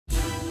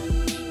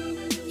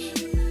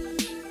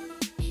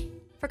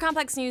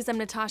Complex News, I'm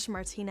Natasha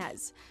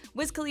Martinez.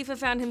 Wiz Khalifa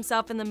found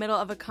himself in the middle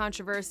of a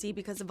controversy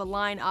because of a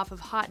line off of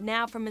Hot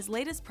Now from his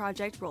latest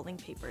project, Rolling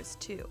Papers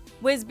 2.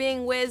 Wiz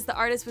being Wiz, the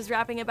artist was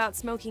rapping about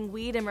smoking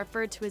weed and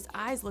referred to his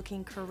eyes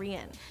looking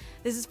Korean.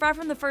 This is far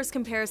from the first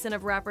comparison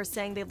of rappers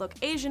saying they look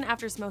Asian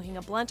after smoking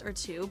a blunt or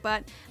two,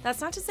 but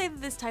that's not to say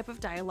that this type of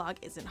dialogue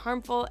isn't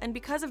harmful, and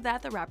because of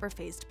that, the rapper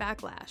faced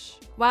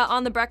backlash. While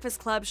on The Breakfast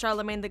Club,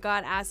 Charlemagne the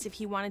God asked if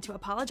he wanted to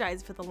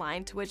apologize for the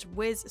line, to which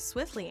Wiz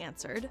swiftly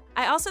answered,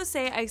 "I also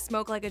say I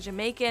smoke like a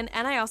Jamaican,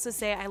 and I also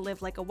say I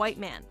live like a white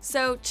man.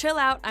 So chill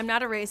out, I'm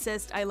not a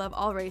racist, I love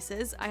all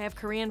races. I have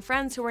Korean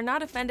friends who are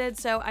not offended,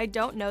 so I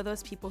don't know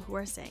those people who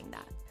are saying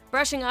that."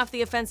 Brushing off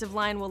the offensive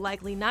line will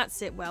likely not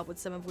sit well with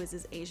some of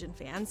Wiz's Asian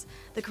fans.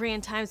 The Korean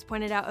Times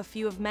pointed out a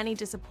few of many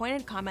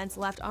disappointed comments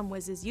left on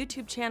Wiz's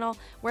YouTube channel,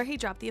 where he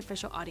dropped the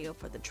official audio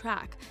for the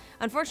track.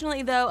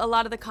 Unfortunately though, a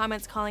lot of the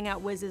comments calling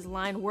out Wiz's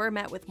line were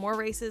met with more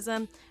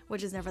racism,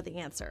 which is never the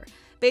answer.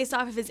 Based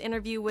off of his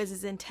interview,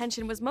 Wiz's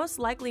intention was most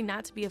likely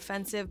not to be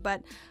offensive,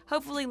 but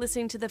hopefully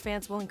listening to the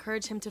fans will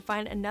encourage him to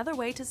find another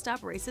way to stop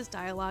racist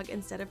dialogue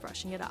instead of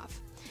brushing it off.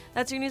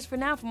 That's your news for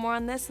now. For more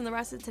on this and the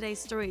rest of today's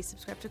stories,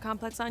 subscribe to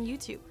Complex on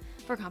YouTube.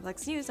 For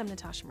Complex News, I'm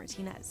Natasha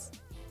Martinez.